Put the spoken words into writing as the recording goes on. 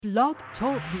Blog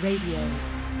Talk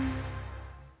Radio.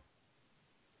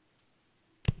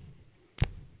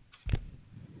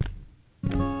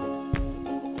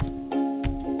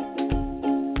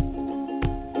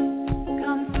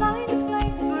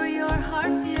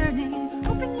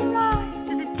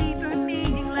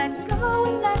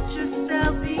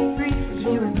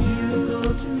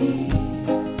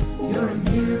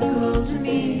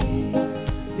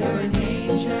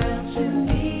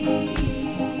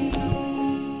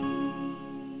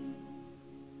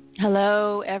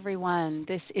 Hello, everyone.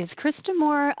 This is Krista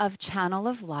Moore of Channel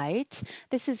of Light.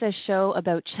 This is a show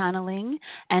about channeling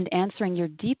and answering your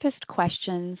deepest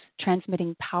questions,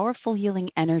 transmitting powerful healing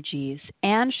energies,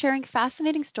 and sharing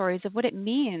fascinating stories of what it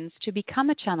means to become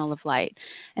a channel of light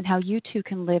and how you too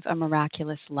can live a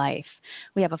miraculous life.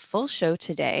 We have a full show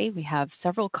today. We have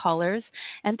several callers,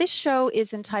 and this show is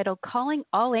entitled Calling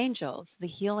All Angels, the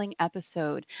Healing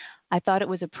Episode. I thought it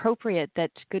was appropriate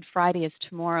that Good Friday is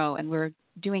tomorrow, and we're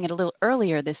doing it a little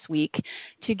earlier this week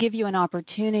to give you an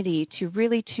opportunity to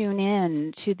really tune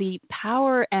in to the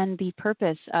power and the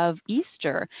purpose of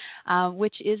Easter,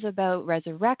 which is about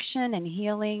resurrection and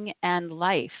healing and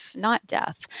life, not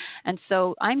death. And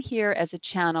so I'm here as a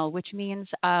channel, which means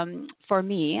for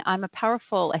me, I'm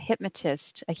a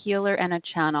hypnotist, a healer, and a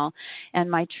channel. And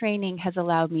my training has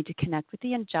allowed me to connect with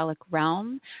the angelic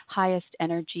realm, highest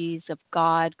energies of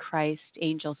God, Christ,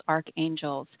 angels,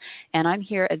 archangels. And I'm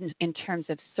here in terms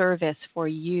of service for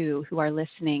you who are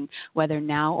listening, whether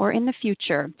now or in the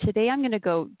future. Today I'm going to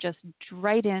go just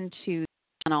right into the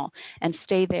channel and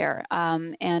stay there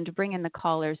and bring in the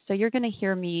callers. So you're going to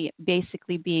hear me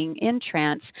basically being in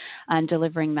trance and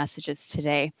delivering messages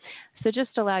today. So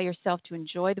just allow yourself to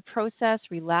enjoy the process,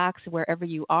 relax wherever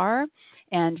you are,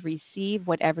 and receive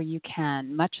whatever you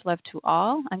can. Much love to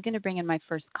all. I'm going to bring in my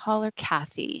first caller,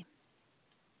 Kathy.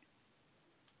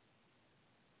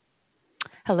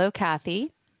 Hello,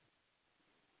 Kathy.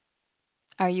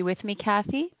 Are you with me,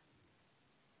 Kathy?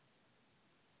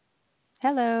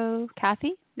 Hello,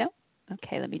 Kathy? No?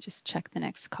 Okay, let me just check the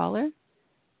next caller.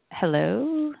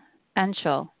 Hello,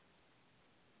 Anshul.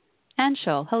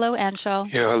 Anshul. Hello, Anshul.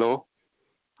 Yeah, hello.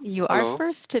 You are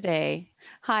first today.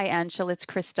 Hi, Anshul. It's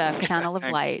Krista, Channel of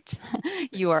Light.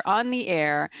 You are on the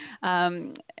air.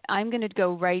 I'm going to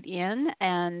go right in,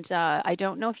 and I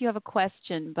don't know if you have a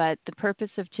question, but the purpose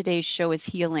of today's show is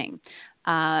healing.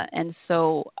 And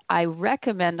so I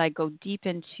recommend I go deep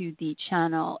into the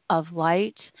Channel of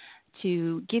Light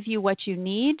to give you what you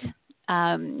need.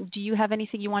 Do you have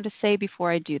anything you want to say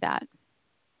before I do that?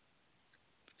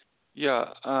 Yeah,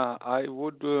 I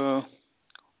would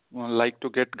like to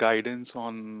get guidance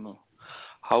on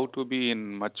how to be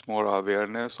in much more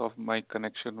awareness of my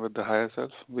connection with the higher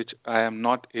self, which I am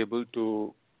not able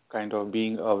to kind of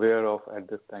being aware of at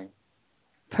this time.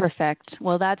 Perfect.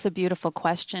 Well, that's a beautiful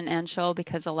question, Anshul,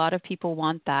 because a lot of people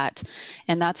want that.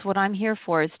 And that's what I'm here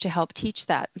for, is to help teach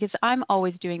that, because I'm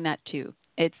always doing that too.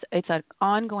 It's an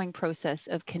ongoing process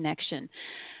of connection.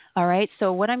 All right,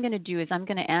 so what I'm going to do is I'm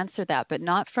going to answer that, but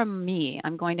not from me.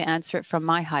 I'm going to answer it from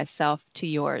my high self to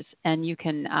yours, and you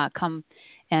can come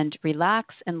and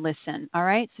relax and listen. All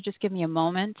right, so just give me a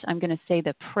moment. I'm going to say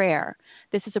the prayer.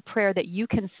 This is a prayer that you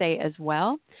can say as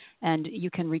well, and you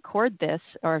can record this,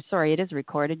 or sorry, it is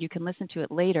recorded. You can listen to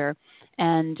it later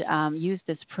and use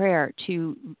this prayer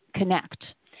to connect.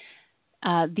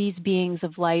 These beings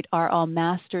of light are all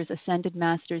masters, ascended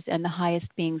masters, and the highest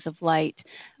beings of light.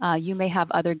 You may have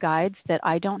other guides that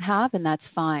I don't have, and that's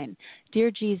fine. Dear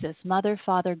Jesus, Mother,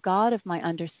 Father, God of my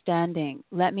understanding,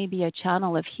 let me be a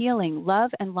channel of healing,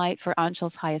 love, and light for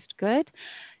Anshul's highest good.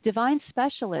 Divine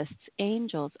specialists,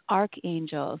 angels,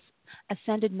 archangels,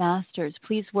 ascended masters,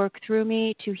 please work through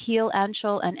me to heal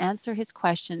Anshul and answer his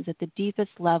questions at the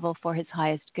deepest level for his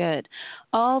highest good.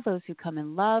 All those who come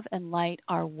in love and light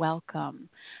are welcome.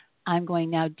 I'm going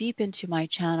now deep into my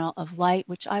channel of light,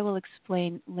 which I will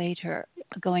explain later,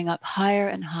 going up higher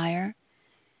and higher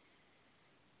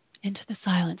into the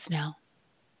silence now.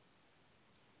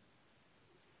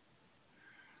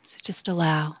 So just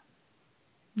allow.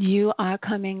 You are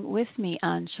coming with me,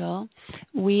 Anshul.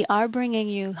 We are bringing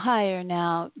you higher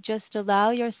now. Just allow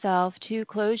yourself to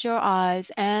close your eyes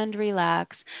and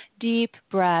relax. Deep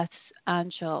breaths,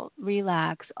 Anshul.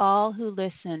 Relax. All who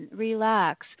listen,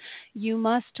 relax. You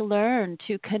must learn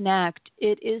to connect.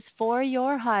 It is for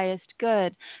your highest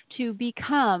good to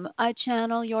become a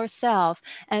channel yourself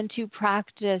and to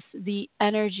practice the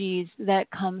energies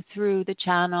that come through the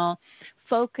channel.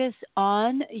 Focus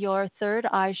on your third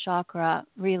eye chakra.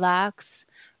 Relax,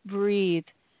 breathe.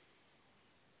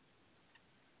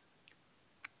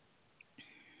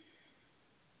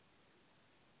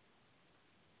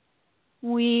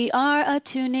 We are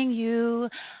attuning you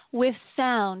with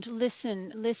sound.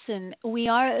 Listen, listen. We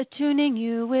are attuning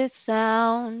you with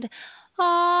sound.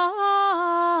 Ah,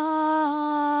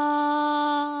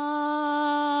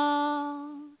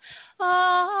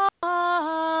 ah,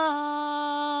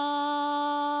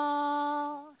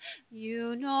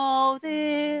 you know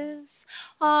this.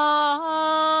 Ah,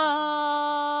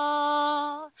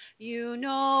 you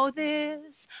know this.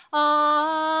 Ah,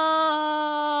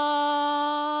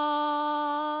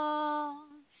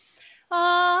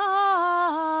 ah.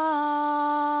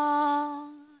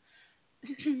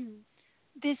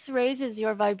 This raises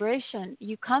your vibration.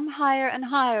 You come higher and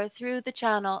higher through the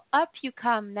channel. Up you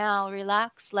come now.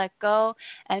 Relax, let go,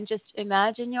 and just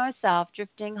imagine yourself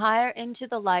drifting higher into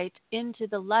the light,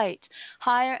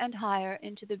 higher and higher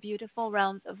into the beautiful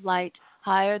realms of light,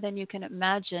 higher than you can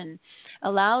imagine.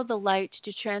 Allow the light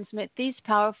to transmit these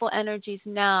powerful energies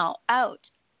now out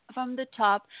from the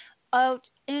top, out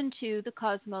into the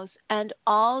cosmos, and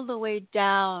all the way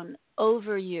down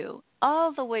over you,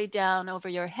 all the way down over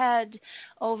your head,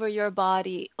 over your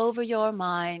body, over your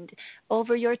mind,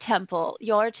 over your temple.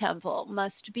 Your temple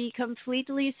must be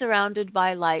completely surrounded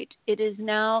by light. It is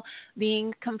now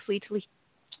being completely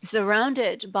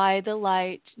surrounded by the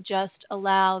light. Just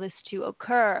allow this to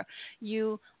occur.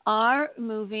 You are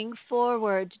moving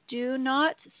forward. Do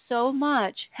not so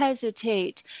much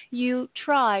hesitate. You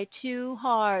try too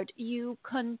hard. You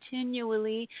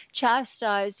continually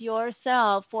chastise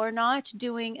yourself for not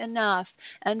doing enough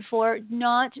and for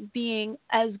not being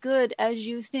as good as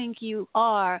you think you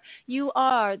are. You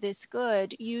are this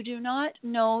good. You do not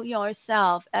know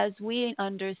yourself as we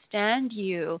understand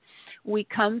you. We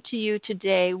come to you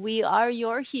today. We are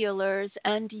your healers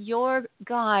and your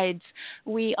guides.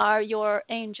 We are your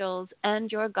angels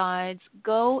and your guides.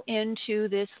 Go into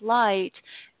this light.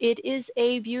 It is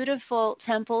a beautiful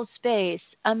temple space.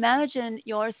 Imagine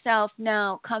yourself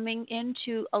now coming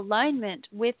into alignment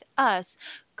with us.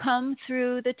 Come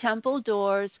through the temple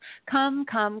doors. Come,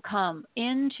 come, come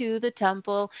into the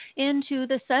temple, into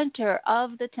the center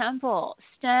of the temple.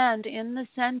 Stand in the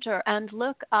center and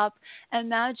look up.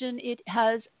 Imagine it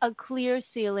has a clear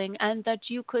ceiling and that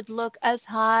you could look as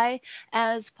high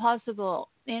as possible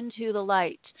into the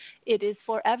light. It is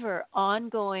forever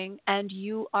ongoing, and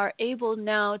you are able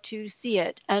now to see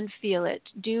it and feel it.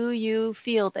 Do you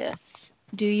feel this?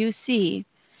 Do you see?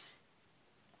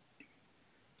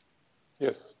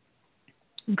 Yes.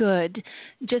 Good.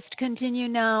 Just continue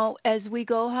now as we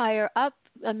go higher up.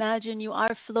 Imagine you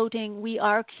are floating. We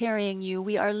are carrying you.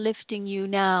 We are lifting you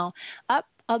now up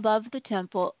above the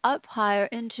temple, up higher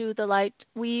into the light.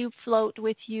 We float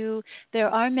with you. There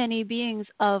are many beings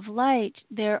of light.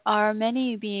 There are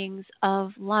many beings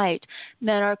of light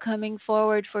that are coming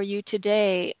forward for you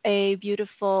today. A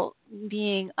beautiful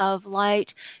being of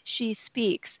light. She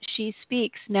speaks. She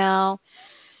speaks now.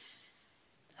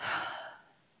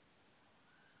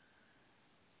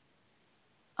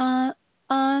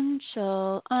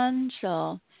 Anshul,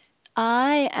 Anshul,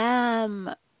 I am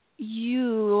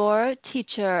your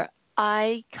teacher.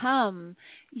 I come.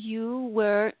 You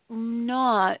were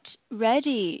not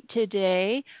ready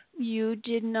today. You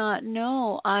did not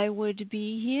know I would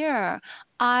be here.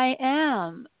 I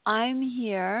am. I'm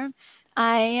here.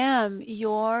 I am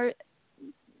your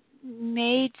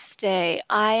mainstay.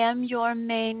 I am your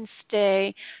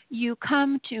mainstay. You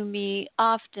come to me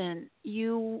often.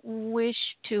 You wish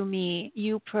to me.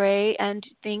 You pray and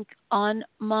think on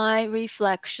my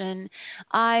reflection.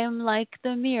 I am like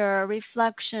the mirror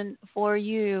reflection for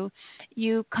you.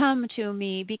 You come to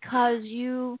me because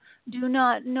you do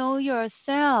not know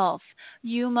yourself.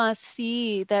 You must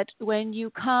see that when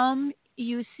you come,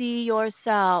 you see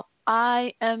yourself.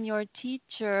 I am your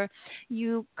teacher.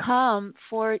 You come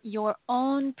for your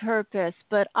own purpose,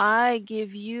 but I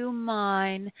give you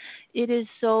mine. It is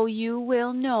so you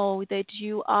will know that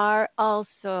you are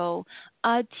also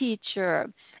a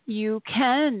teacher. You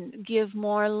can give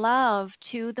more love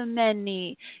to the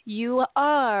many. You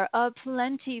are a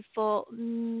plentiful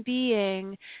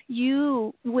being.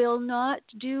 You will not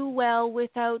do well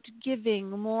without giving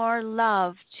more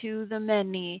love to the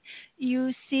many.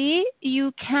 You see,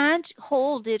 you can't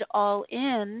hold it all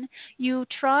in. You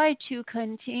try to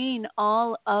contain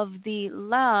all of the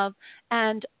love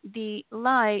and the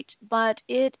light, but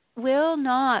it will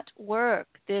not work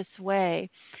this way.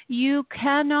 You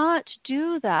cannot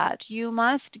do that. You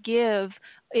must give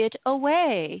it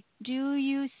away. Do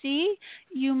you see?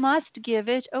 You must give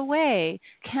it away.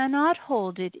 Cannot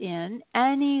hold it in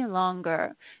any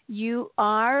longer. You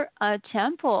are a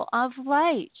temple of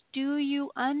light. Do you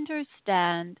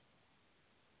understand?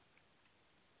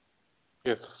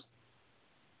 Yes.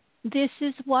 This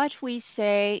is what we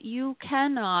say. You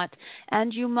cannot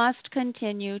and you must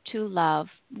continue to love.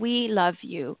 We love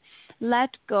you.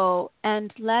 Let go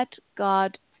and let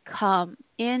God come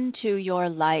into your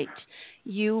light.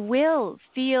 You will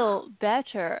feel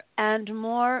better and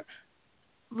more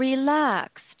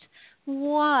relaxed.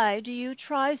 Why do you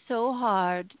try so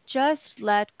hard? Just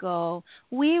let go.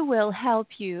 We will help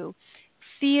you.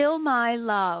 Feel my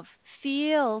love.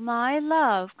 Feel my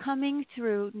love coming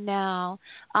through now.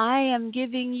 I am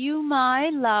giving you my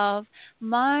love,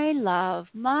 my love,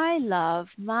 my love,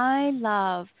 my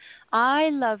love. I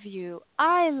love you.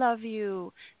 I love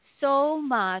you so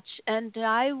much, and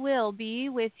I will be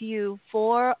with you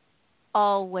for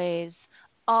always,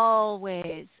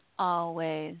 always,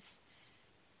 always.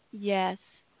 Yes,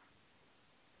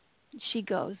 she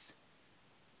goes.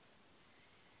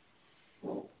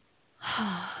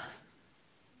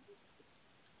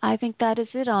 I think that is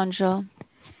it, Anjo.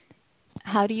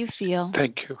 How do you feel?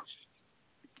 Thank you.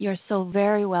 You're so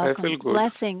very I welcome. feel good.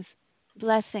 Blessings.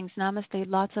 Blessings. Namaste.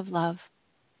 Lots of love.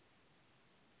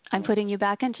 I'm putting you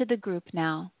back into the group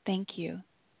now. Thank you.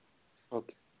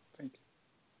 Okay. Thank you.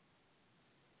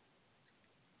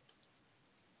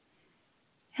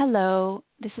 Hello.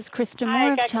 This is Krista I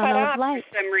Moore of got cut Channel of off Light.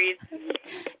 for some reason.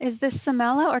 Is this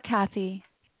Samela or Kathy?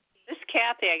 This is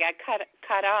Kathy. I got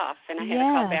cut off, and I had to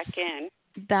call Yes. back in.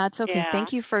 That's okay. Yeah.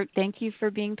 Thank you for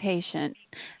being patient.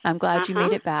 I'm glad you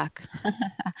made it back.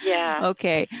 Yeah.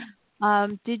 Okay.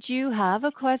 Did you have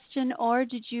a question, or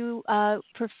did you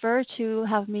prefer to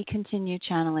have me continue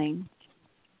channeling?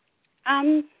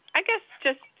 I guess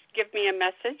just give me a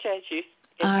message as you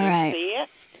All right. see it.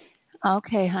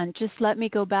 Okay, hon. Just let me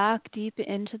go back deep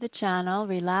into the channel,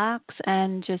 relax,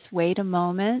 and just wait a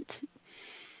moment.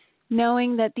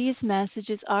 Knowing that these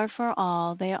messages are for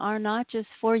all. They are not just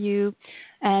for you.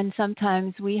 And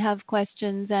sometimes we have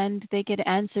questions and they get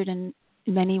answered in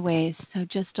many ways. So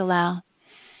just allow.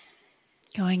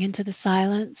 Going into the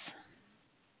silence.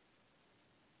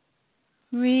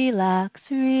 Relax,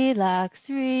 relax,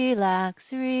 relax,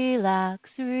 relax,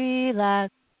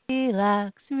 relax,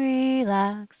 relax,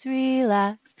 relax,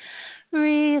 relax,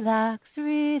 relax,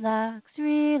 relax,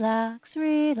 relax,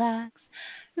 relax.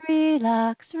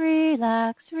 Relax,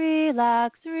 relax,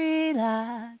 relax,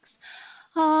 relax.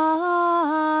 Ah,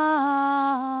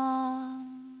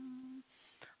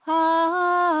 ah, ah,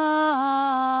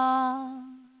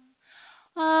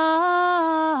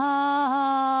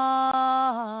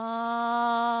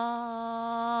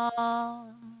 ah.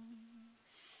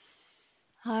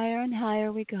 Higher and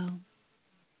higher we go.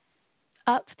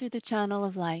 Up through the channel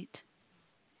of light.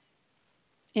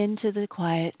 Into the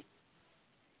quiet.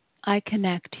 I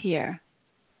connect here.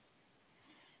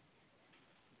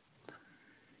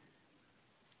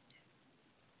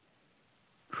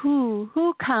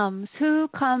 Who comes? Who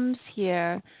comes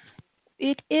here?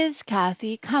 It is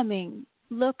Kathy coming.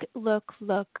 Look, look,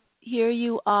 look. Here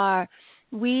you are.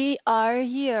 We are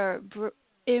here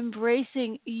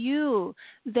embracing you.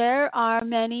 There are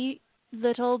many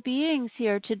little beings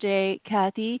here today,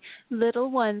 Kathy,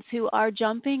 little ones who are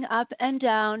jumping up and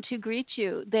down to greet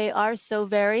you. They are so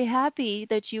very happy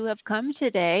that you have come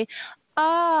today.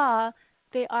 Ah,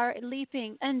 they are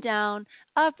leaping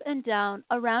up and down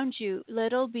around you,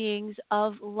 little beings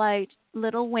of light,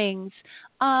 little wings.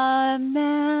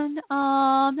 Amen,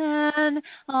 amen,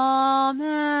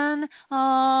 amen,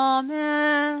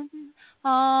 amen,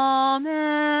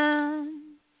 amen.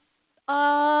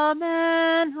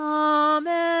 Amen,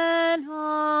 amen,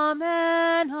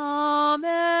 amen,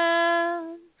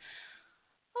 amen.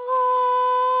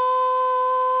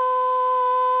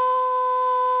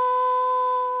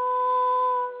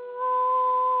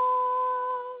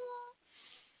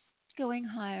 Going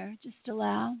higher, just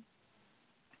allow.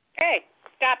 Hey,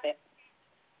 stop it.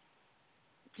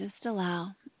 Just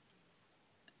allow.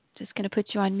 Just going to put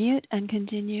you on mute and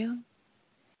continue.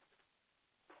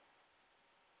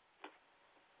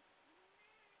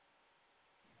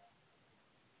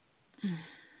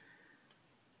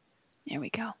 There we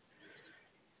go.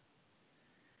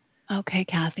 Okay,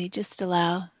 Kathy, just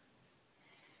allow.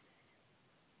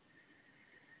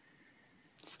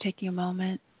 Just taking a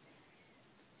moment.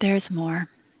 There's more.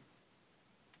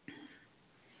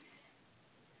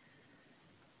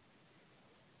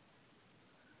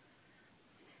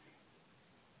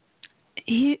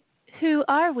 Who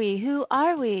are we? Who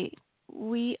are we?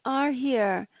 We are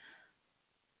here.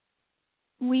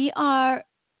 We are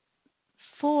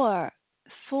four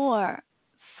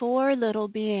little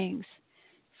beings.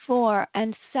 4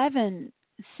 and 7.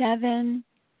 7.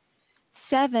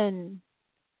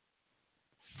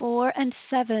 4 and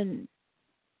 7.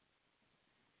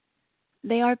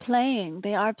 They are playing.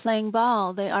 They are playing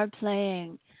ball. They are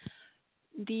playing.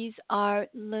 These are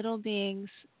little beings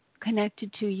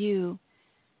connected to you.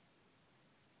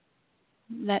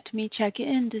 Let me check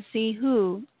in to see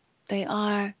who they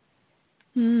are.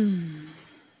 Hmm.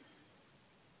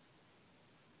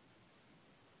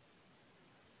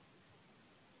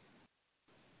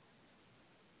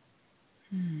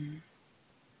 Hmm.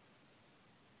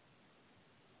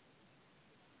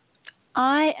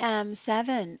 I am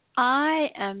 7. I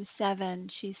am 7,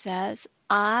 she says.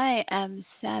 I am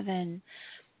 7.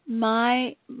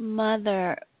 My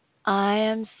mother, I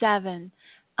am 7.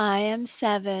 I am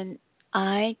 7.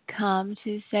 I come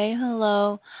to say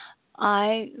hello.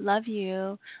 I love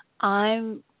you.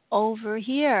 I'm over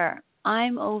here.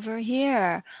 I'm over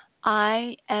here.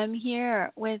 I am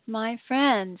here with my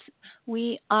friends.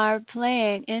 We are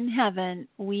playing in heaven.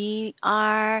 We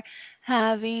are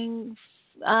having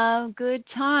a good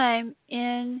time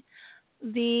in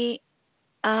the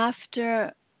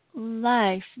afterlife,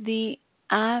 the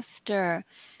after.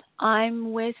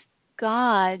 I'm with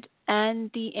God and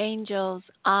the angels.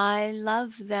 I love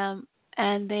them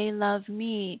and they love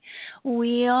me.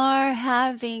 We are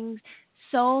having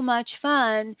so much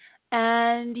fun,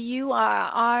 and you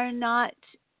are not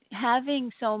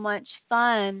having so much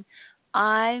fun.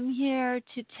 I'm here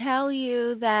to tell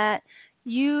you that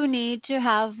you need to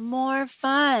have more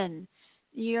fun.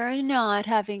 You're not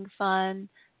having fun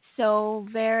so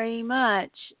very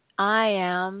much. I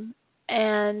am,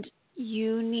 and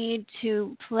you need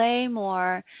to play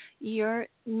more. You're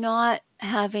not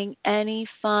having any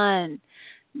fun.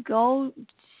 Go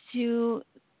to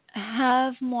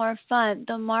have more fun.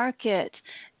 The market.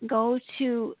 Go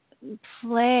to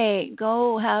play.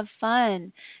 Go have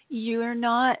fun. You're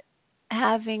not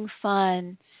having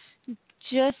fun.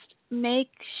 Just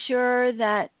make sure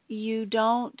that you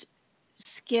don't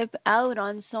skip out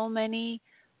on so many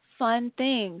fun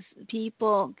things.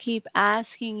 People keep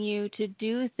asking you to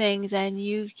do things and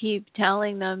you keep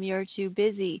telling them you're too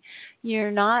busy.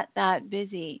 You're not that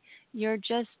busy. You're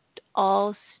just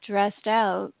all stressed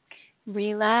out.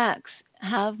 Relax.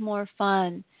 Have more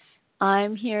fun.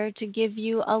 I'm here to give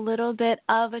you a little bit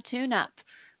of a tune up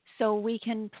so we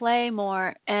can play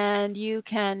more and you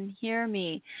can hear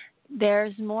me.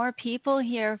 There's more people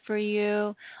here for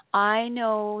you. I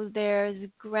know there's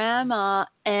grandma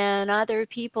and other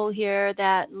people here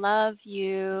that love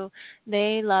you.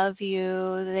 They love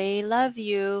you. They love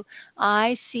you.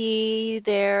 I see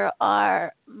there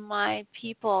are my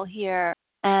people here,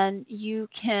 and you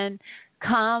can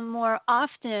come more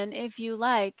often if you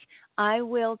like. I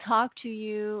will talk to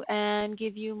you and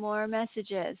give you more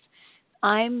messages.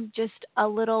 I'm just a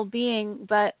little being,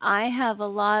 but I have a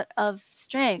lot of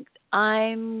strength.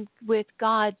 I'm with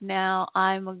God now.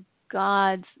 I'm a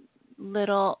God's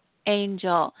little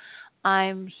angel.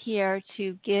 I'm here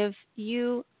to give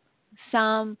you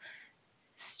some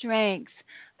strength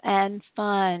and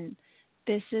fun.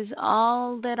 This is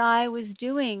all that I was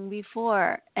doing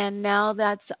before, and now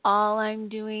that's all I'm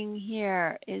doing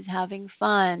here is having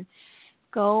fun.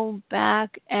 Go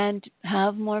back and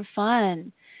have more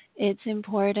fun. It's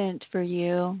important for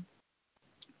you.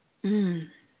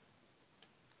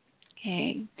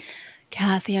 Okay.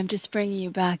 Kathy, I'm just bringing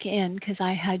you back in because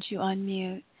I had you on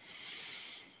mute.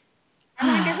 I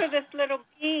wonder who this little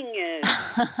being is.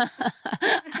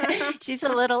 She's a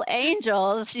little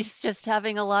angel. She's just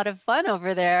having a lot of fun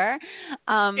over there.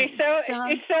 She's so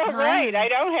right. I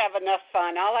don't have enough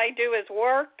fun. All I do is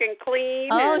work and clean.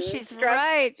 Oh, and she's stress.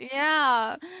 right.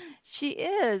 Yeah, she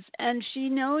is. And she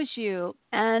knows you.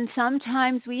 And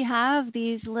sometimes we have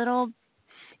these little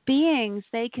beings.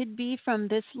 They could be from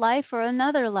this life or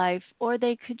another life, or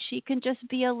she can just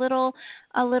be a little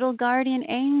guardian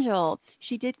angel.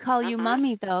 She did call you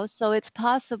mommy though, so it's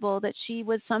possible that she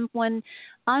was someone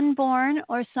unborn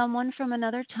or someone from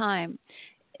another time.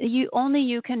 You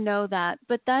can know that,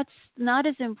 but that's not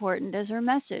as important as her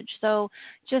message. So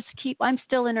just I'm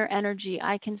still in her energy.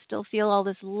 I can still feel all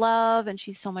this love, and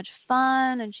she's so much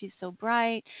fun, and she's so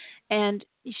bright, and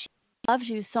she loves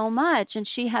you so much, and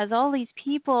she has all these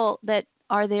people that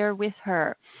are there with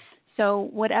her. So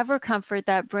whatever comfort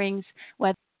that brings,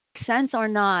 whether it makes sense or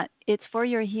not, it's for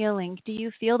your healing. Do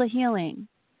you feel the healing?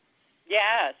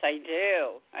 Yes, I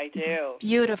do. I do.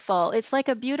 Beautiful. It's like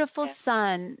a beautiful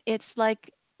sun. It's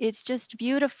just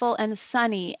beautiful and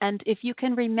sunny. And if you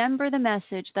can remember the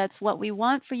message, that's what we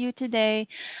want for you today.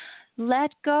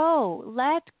 Let go,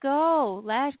 let go,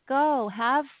 let go.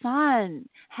 Have fun.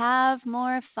 Have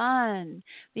more fun.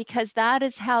 Because that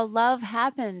is how love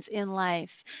happens in life.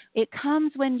 It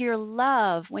comes when you're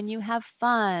love, when you have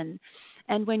fun.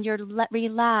 and when you're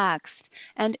relaxed,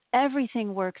 and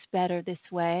everything works better this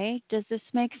way. Does this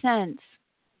make sense?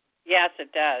 Yes,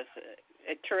 it does.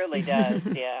 It truly does,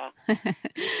 yeah.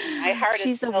 My heart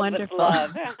She's is filled wonderful. with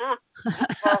love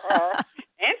for her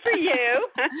and for you.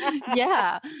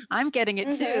 Yeah, I'm getting it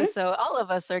too. So all of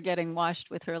us are getting washed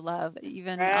with her love.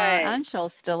 Even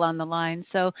Anshal's still on the line.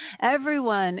 So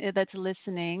everyone that's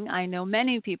listening, I know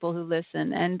many people who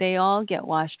listen, and they all get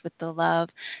washed with the love.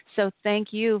 So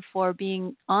thank you for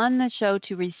being on the show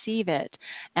to receive it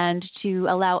and to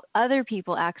allow other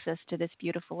people access to this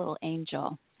beautiful little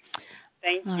angel.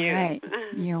 Thank you. All right.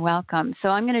 You're welcome. So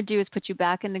I'm going to do is put you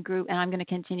back in the group, and I'm going to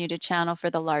continue to channel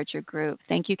for the larger group.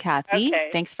 Thank you, Kathy. Okay.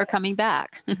 Thanks for coming back.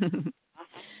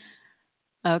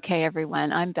 Okay,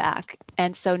 everyone, I'm back.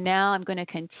 And so now I'm going to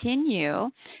continue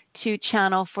to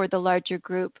channel for the larger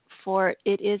group, for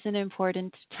it is an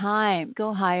important time.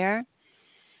 Go higher.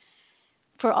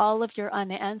 For all of your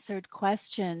unanswered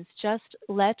questions, just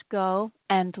let go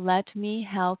and let me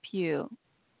help you.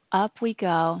 Up we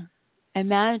go.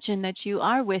 Imagine that you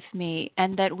are with me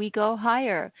and that we go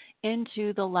higher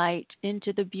into the light,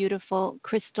 into the beautiful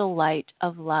crystal light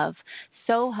of love.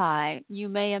 So high, you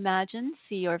may imagine,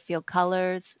 see or feel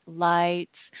colors,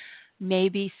 lights,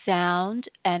 maybe sound,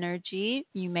 energy.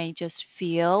 You may just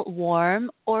feel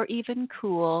warm or even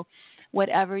cool.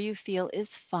 Whatever you feel is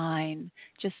fine.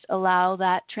 Just allow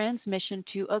that transmission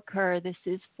to occur. This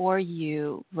is for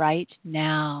you right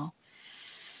now.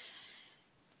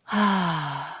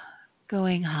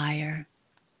 Going higher.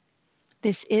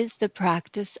 This is the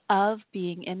practice of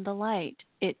being in the light.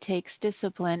 It takes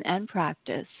discipline and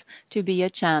practice to be a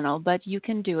channel, but you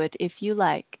can do it if you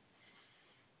like.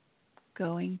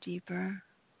 Going deeper,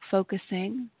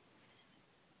 focusing,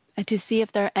 and to see if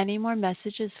there are any more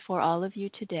messages for all of you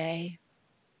today.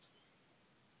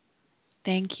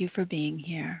 Thank you for being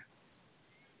here.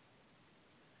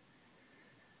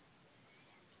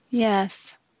 Yes.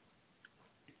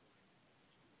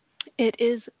 It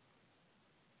is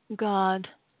God.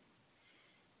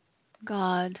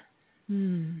 God.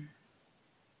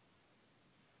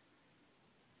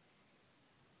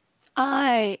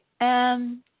 I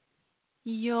am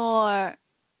your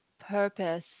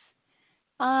purpose.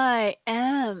 I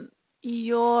am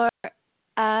your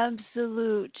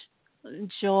absolute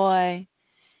joy.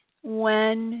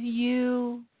 When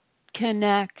you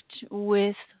connect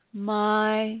with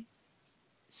my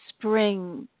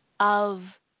spring of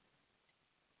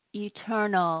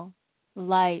eternal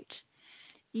light,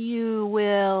 you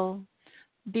will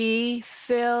be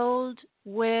filled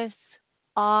with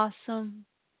awesome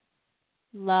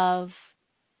love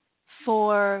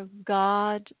for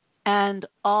God and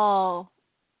all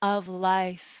of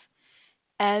life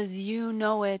as you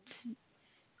know it.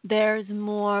 There's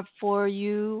more for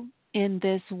you in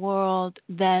this world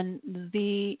than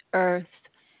the earth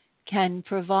can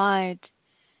provide.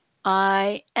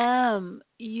 I am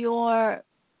your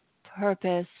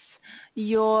purpose,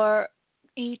 your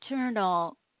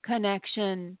eternal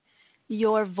connection,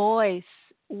 your voice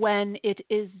when it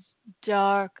is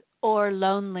dark or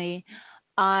lonely.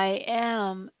 I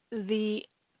am the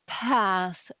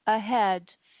path ahead.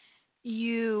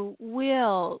 You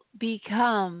will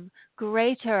become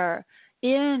greater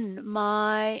in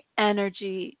my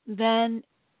energy than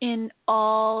in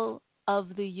all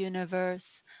of the universe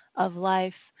of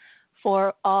life,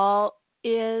 for all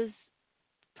is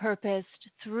purposed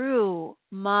through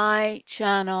my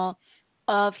channel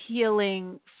of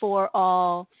healing for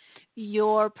all.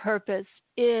 Your purpose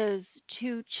is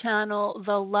to channel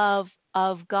the love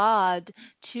of God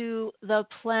to the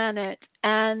planet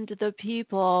and the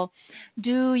people.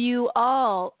 Do you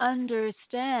all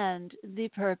understand the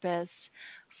purpose?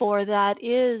 For that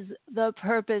is the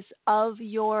purpose of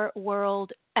your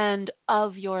world and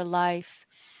of your life.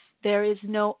 There is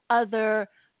no other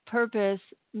purpose,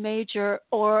 major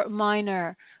or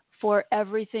minor, for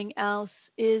everything else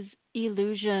is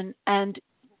illusion and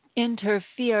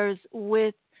interferes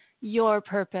with your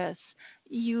purpose.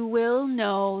 You will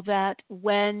know that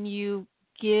when you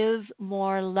give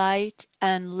more light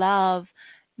and love,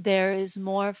 there is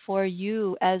more for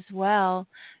you as well.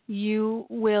 You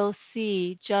will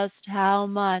see just how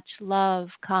much love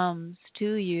comes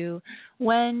to you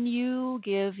when you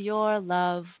give your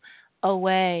love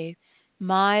away.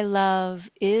 My love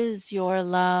is your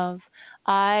love.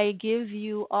 I give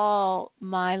you all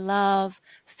my love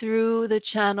through the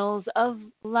channels of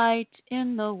light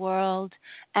in the world,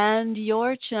 and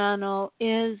your channel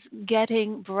is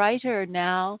getting brighter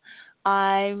now.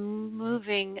 I'm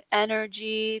moving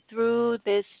energy through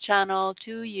this channel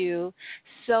to you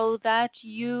so that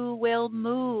you will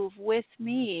move with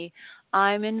me.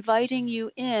 I'm inviting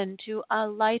you into a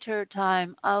lighter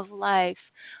time of life,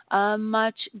 a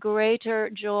much greater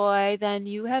joy than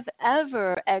you have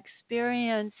ever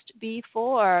experienced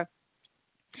before.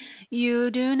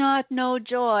 You do not know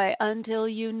joy until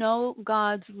you know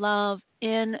God's love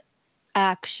in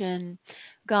action.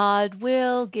 God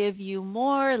will give you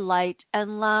more light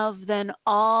and love than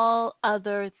all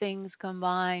other things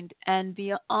combined and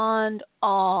beyond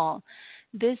all.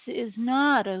 This is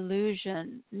not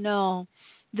illusion. No,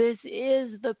 this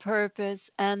is the purpose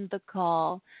and the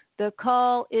call. The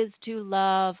call is to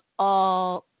love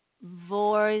all.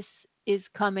 Voice is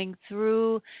coming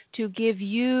through to give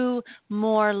you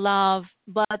more love,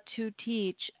 but to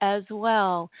teach as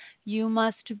well. You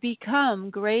must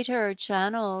become greater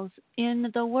channels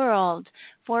in the world,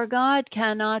 for God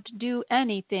cannot do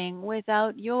anything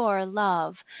without your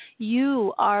love.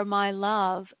 You are my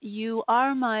love. You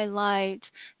are my light.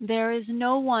 There is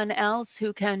no one else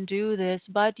who can do this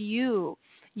but you.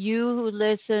 You who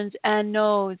listens and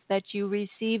knows that you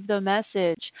receive the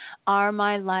message are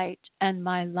my light and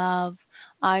my love.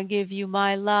 I give you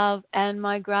my love and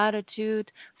my gratitude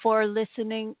for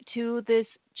listening to this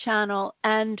channel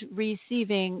and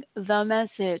receiving the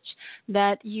message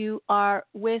that you are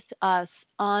with us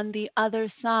on the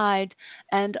other side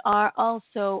and are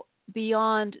also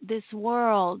beyond this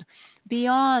world, and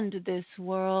beyond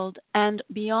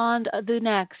the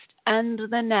next and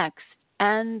the next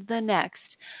and the next.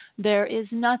 There is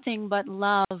nothing but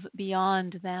love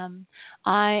beyond them.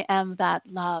 I am that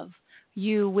love.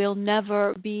 You will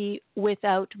never be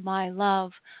without my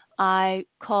love. I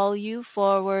call you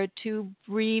forward to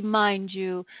remind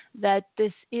you that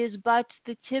this is but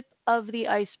the tip of the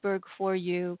iceberg for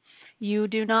you. You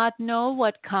do not know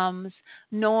what comes,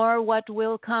 nor what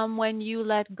will come when you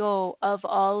let go of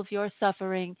all of your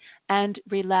suffering and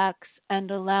relax and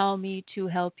allow me to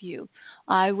help you.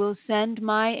 I will send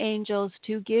my angels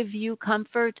to give you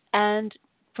comfort and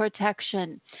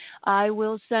protection. I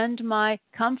will send my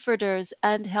comforters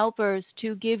and helpers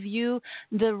to give you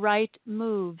the right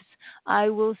moves. I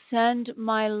will send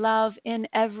my love in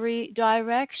every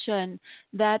direction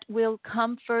that will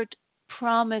comfort,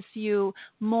 promise you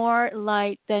more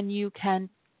light than you can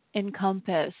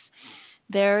encompass.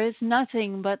 There is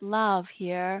nothing but love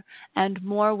here, and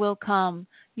more will come.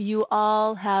 You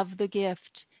all have the gift.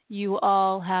 You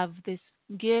all have this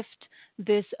gift,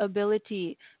 this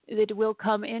ability. It will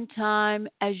come in time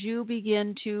as you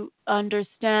begin to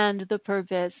understand the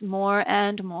purpose more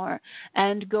and more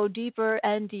and go deeper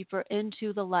and deeper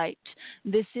into the light.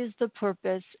 This is the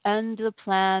purpose and the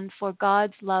plan, for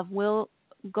God's love will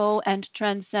go and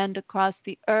transcend across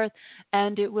the earth,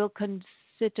 and it will can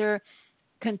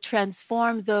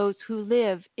transform those who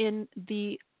live in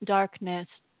the darkness.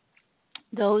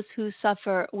 Those who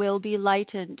suffer will be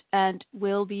lightened and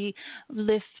will be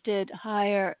lifted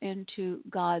higher into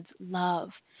God's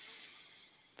love.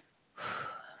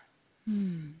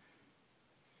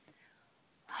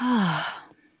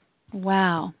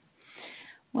 Wow.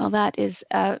 Well, that is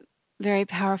a very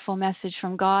powerful message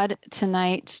from God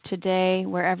tonight, today,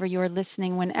 wherever you're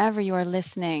listening, whenever you're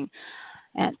listening.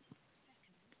 And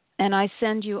I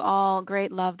send you all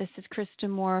great love. This is Krista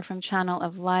Moore from Channel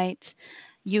of Light.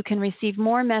 You can receive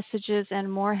more messages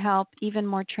and more help, even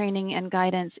more training and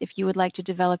guidance. If you would like to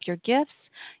develop your gifts,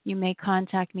 you may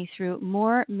contact me through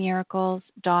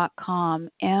mooremiracles.com,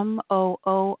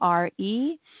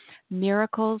 MOORE,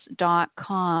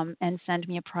 miracles.com, and send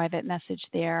me a private message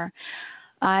there.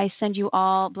 I send you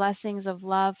all blessings of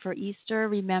love for Easter.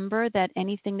 Remember that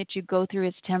anything that you go through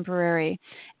is temporary.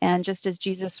 And just as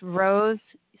Jesus rose,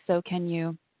 so can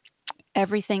you.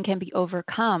 Everything can be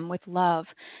overcome with love.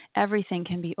 Everything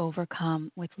can be overcome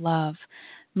with love.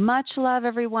 Much love,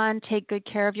 everyone. Take good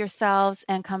care of yourselves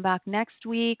and come back next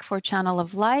week for Channel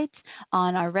of Light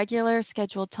on our regular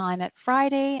scheduled time at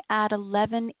Friday at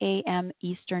 11 a.m.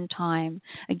 Eastern Time.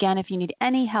 Again, if you need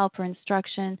any help or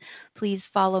instruction, please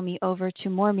follow me over to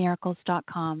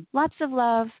mooremiracles.com. Lots of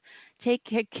love. Take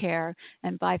good care,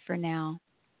 and bye for now.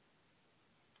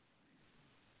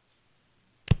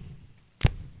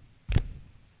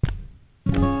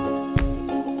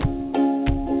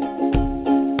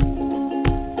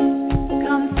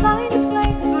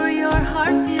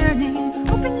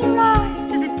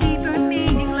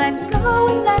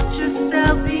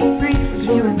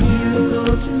 You're a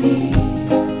miracle to me.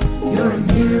 You're a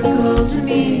miracle to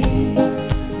me.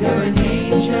 You're an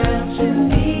angel to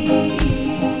me.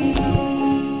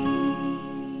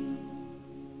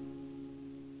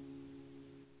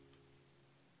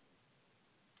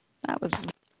 That was